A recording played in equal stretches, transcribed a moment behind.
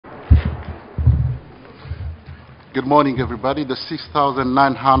Good morning, everybody. The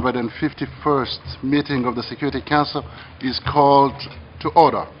 6,951st meeting of the Security Council is called to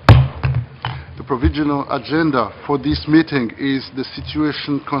order. The provisional agenda for this meeting is the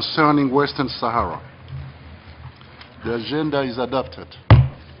situation concerning Western Sahara. The agenda is adopted.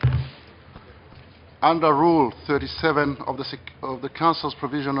 Under Rule 37 of the Council's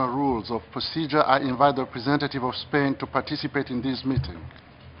Provisional Rules of Procedure, I invite the representative of Spain to participate in this meeting.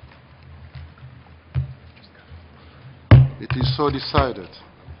 It is so decided.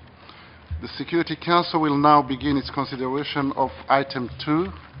 The Security Council will now begin its consideration of item 2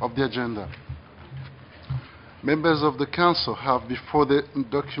 of the agenda. Members of the Council have before the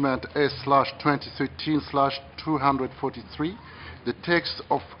document S/2013/243 the text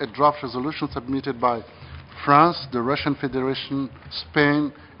of a draft resolution submitted by France, the Russian Federation,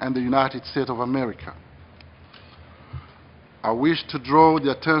 Spain, and the United States of America. I wish to draw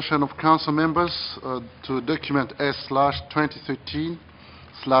the attention of Council members to document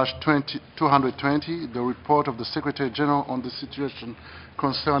S/2013/220, the report of the Secretary General on the situation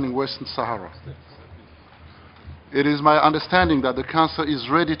concerning Western Sahara. It is my understanding that the Council is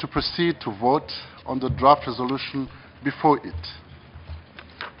ready to proceed to vote on the draft resolution before it.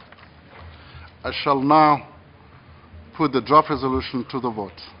 I shall now put the draft resolution to the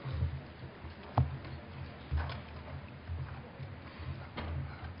vote.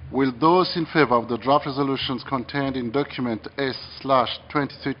 Will those in favor of the draft resolutions contained in document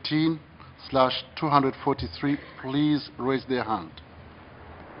S/2013/243 please raise their hand?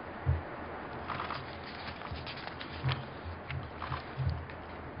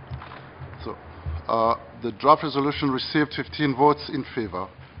 So, the draft resolution received 15 votes in favor.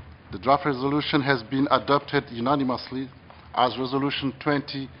 The draft resolution has been adopted unanimously as Resolution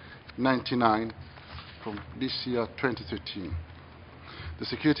 2099 from this year, 2013. The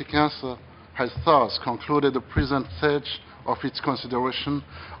Security Council has thus concluded the present stage of its consideration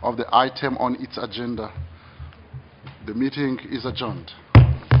of the item on its agenda. The meeting is adjourned.